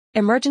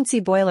Emergency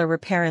boiler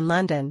repair in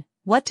London.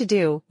 What to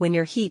do when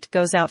your heat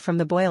goes out from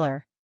the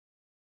boiler.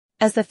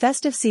 As the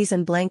festive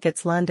season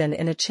blankets London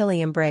in a chilly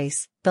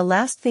embrace, the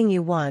last thing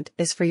you want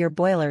is for your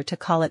boiler to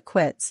call it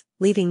quits,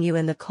 leaving you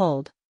in the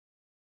cold.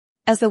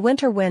 As the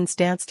winter winds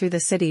dance through the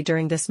city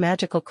during this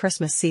magical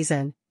Christmas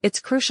season, it's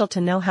crucial to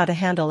know how to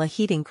handle a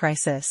heating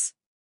crisis.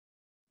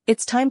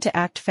 It's time to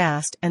act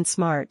fast and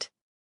smart.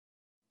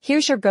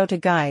 Here's your go-to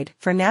guide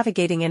for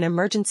navigating an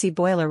emergency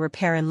boiler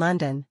repair in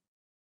London.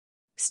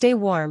 Stay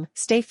warm,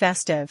 stay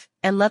festive,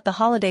 and let the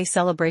holiday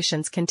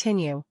celebrations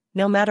continue,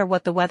 no matter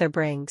what the weather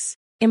brings.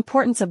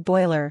 Importance of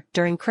boiler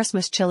during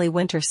Christmas chilly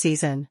winter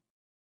season.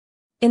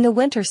 In the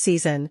winter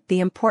season, the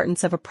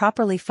importance of a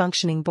properly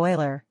functioning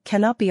boiler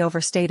cannot be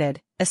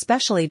overstated,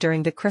 especially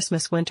during the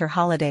Christmas-winter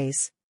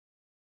holidays.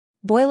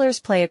 Boilers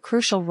play a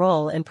crucial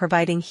role in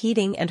providing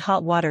heating and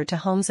hot water to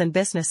homes and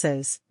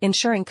businesses,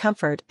 ensuring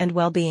comfort and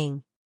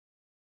well-being.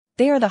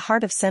 They are the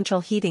heart of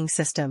central heating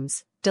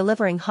systems,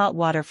 delivering hot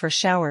water for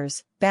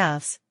showers,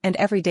 baths, and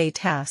everyday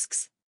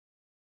tasks.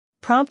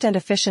 Prompt and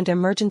efficient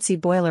emergency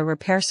boiler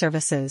repair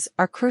services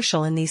are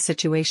crucial in these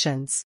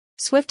situations.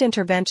 Swift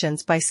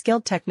interventions by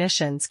skilled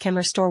technicians can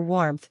restore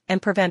warmth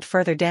and prevent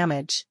further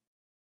damage.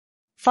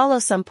 Follow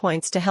some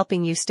points to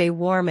helping you stay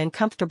warm and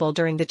comfortable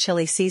during the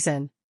chilly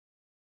season.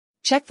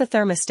 Check the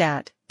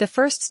thermostat. The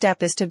first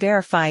step is to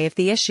verify if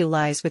the issue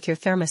lies with your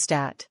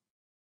thermostat.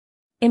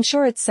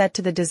 Ensure it's set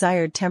to the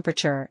desired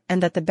temperature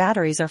and that the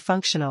batteries are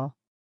functional.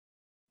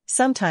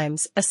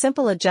 Sometimes, a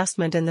simple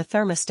adjustment in the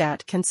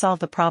thermostat can solve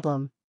the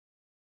problem.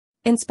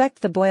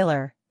 Inspect the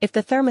boiler. If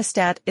the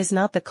thermostat is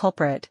not the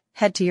culprit,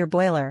 head to your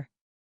boiler.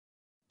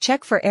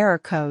 Check for error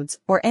codes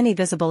or any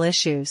visible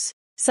issues,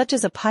 such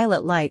as a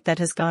pilot light that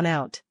has gone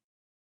out.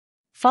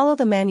 Follow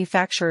the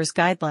manufacturer's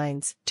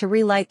guidelines to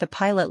relight the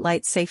pilot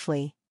light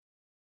safely.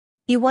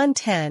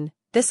 E110.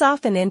 This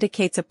often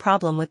indicates a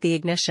problem with the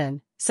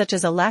ignition, such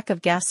as a lack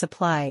of gas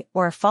supply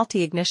or a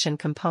faulty ignition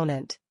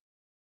component.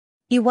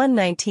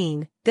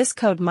 E119. This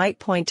code might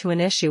point to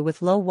an issue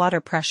with low water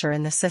pressure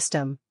in the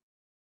system.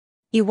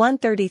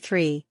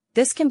 E133.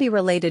 This can be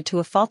related to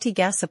a faulty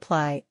gas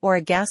supply or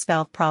a gas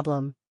valve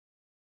problem.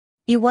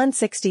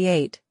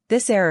 E168.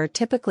 This error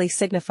typically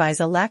signifies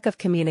a lack of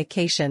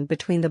communication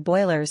between the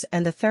boilers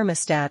and the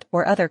thermostat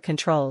or other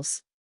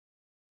controls.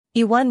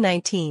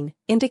 E119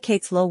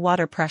 indicates low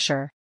water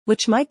pressure,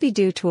 which might be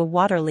due to a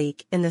water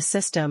leak in the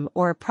system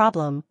or a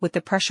problem with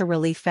the pressure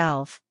relief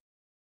valve.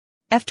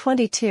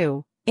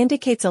 F22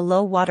 indicates a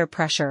low water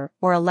pressure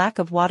or a lack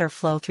of water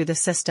flow through the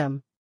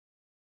system.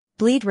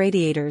 Bleed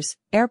radiators.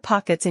 Air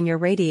pockets in your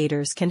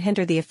radiators can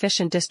hinder the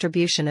efficient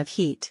distribution of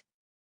heat.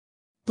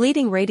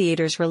 Bleeding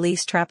radiators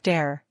release trapped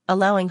air,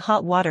 allowing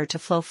hot water to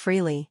flow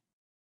freely.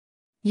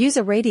 Use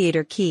a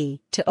radiator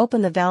key to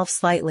open the valve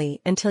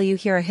slightly until you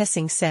hear a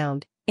hissing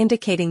sound,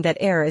 indicating that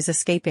air is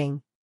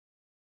escaping.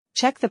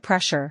 Check the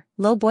pressure.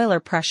 Low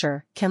boiler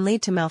pressure can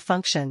lead to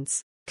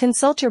malfunctions.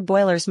 Consult your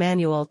boiler's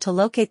manual to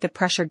locate the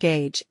pressure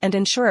gauge and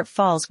ensure it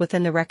falls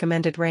within the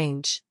recommended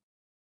range.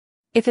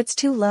 If it's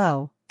too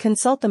low,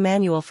 consult the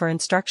manual for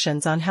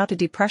instructions on how to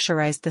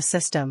depressurize the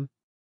system.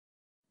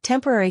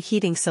 Temporary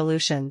heating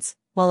solutions.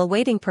 While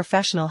awaiting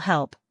professional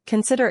help,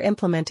 consider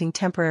implementing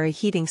temporary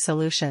heating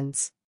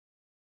solutions.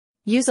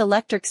 Use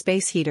electric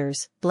space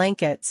heaters,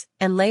 blankets,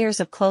 and layers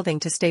of clothing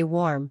to stay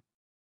warm.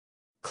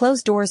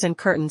 Close doors and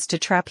curtains to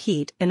trap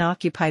heat in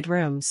occupied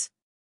rooms.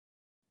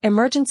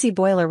 Emergency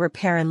boiler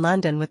repair in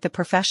London with the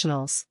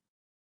professionals.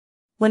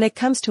 When it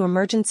comes to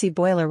emergency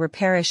boiler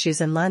repair issues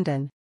in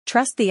London,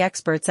 trust the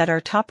experts at our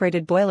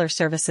top-rated boiler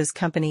services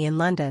company in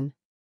London.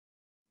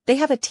 They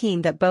have a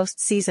team that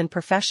boasts seasoned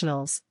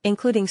professionals,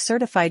 including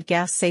certified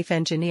gas-safe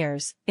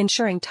engineers,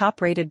 ensuring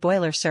top-rated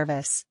boiler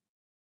service.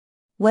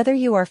 Whether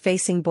you are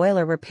facing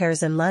boiler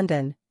repairs in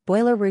London,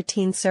 boiler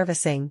routine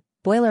servicing,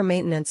 boiler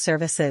maintenance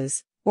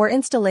services, or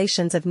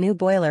installations of new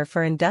boiler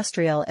for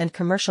industrial and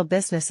commercial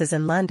businesses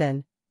in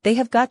London, they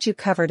have got you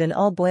covered in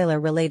all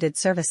boiler-related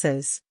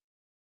services.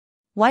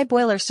 Why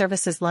Boiler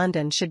Services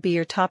London should be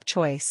your top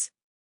choice.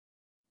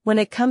 When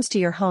it comes to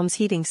your home's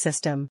heating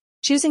system,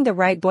 choosing the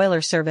right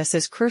boiler service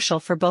is crucial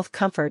for both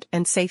comfort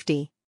and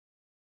safety.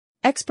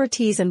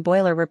 Expertise in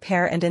boiler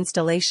repair and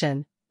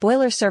installation.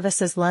 Boiler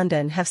Services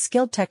London have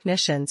skilled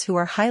technicians who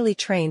are highly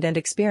trained and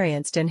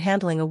experienced in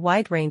handling a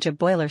wide range of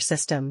boiler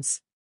systems.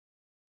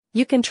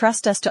 You can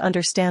trust us to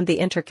understand the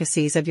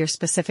intricacies of your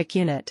specific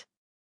unit.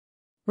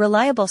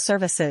 Reliable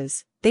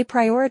services. They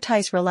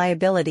prioritize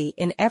reliability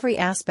in every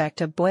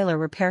aspect of boiler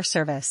repair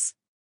service.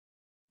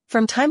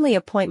 From timely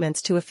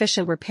appointments to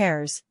efficient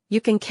repairs, you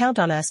can count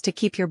on us to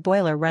keep your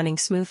boiler running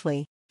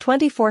smoothly.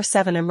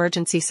 24/7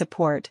 emergency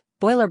support.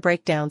 Boiler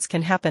breakdowns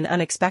can happen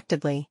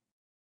unexpectedly.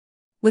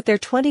 With their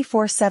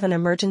 24/7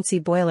 emergency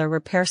boiler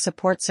repair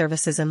support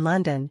services in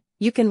London,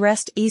 you can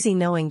rest easy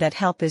knowing that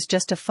help is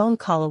just a phone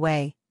call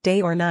away,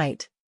 day or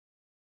night.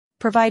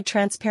 Provide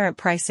transparent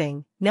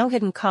pricing, no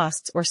hidden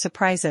costs or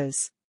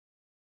surprises.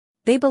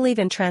 They believe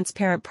in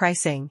transparent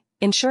pricing,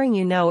 ensuring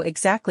you know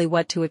exactly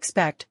what to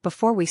expect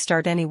before we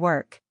start any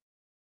work.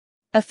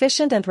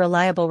 Efficient and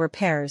reliable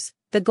repairs.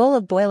 The goal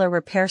of boiler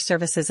repair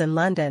services in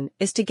London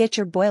is to get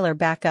your boiler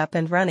back up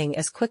and running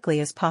as quickly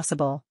as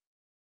possible.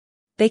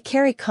 They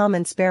carry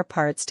common spare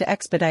parts to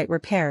expedite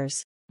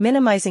repairs,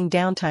 minimizing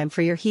downtime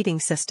for your heating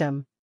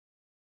system.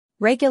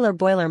 Regular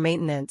boiler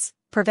maintenance,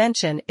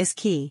 prevention is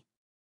key.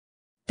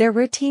 Their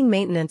routine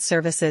maintenance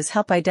services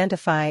help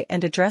identify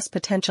and address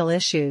potential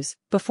issues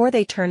before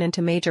they turn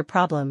into major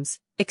problems,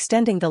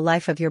 extending the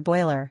life of your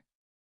boiler.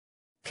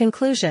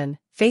 Conclusion: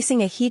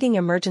 facing a heating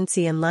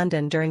emergency in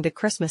London during the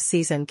Christmas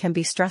season can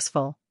be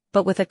stressful,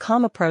 but with a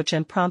calm approach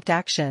and prompt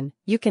action,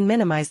 you can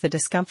minimize the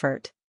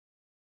discomfort.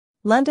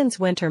 London's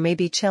winter may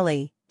be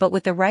chilly, but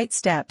with the right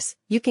steps,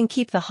 you can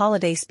keep the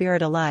holiday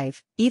spirit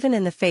alive, even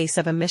in the face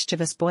of a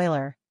mischievous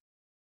boiler.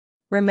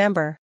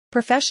 Remember,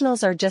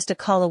 professionals are just a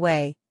call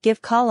away.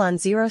 Give call on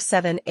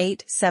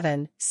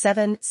 0787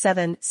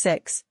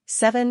 776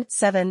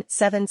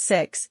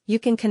 7776. You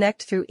can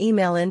connect through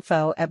email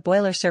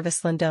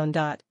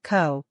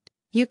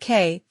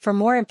info@boilerservicelondon.co.uk. For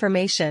more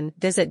information,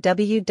 visit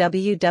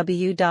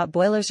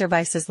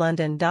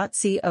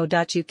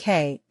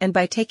www.boilerserviceslondon.co.uk, and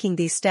by taking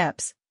these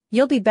steps,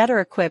 you'll be better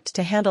equipped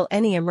to handle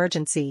any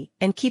emergency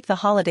and keep the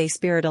holiday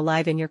spirit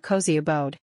alive in your cozy abode.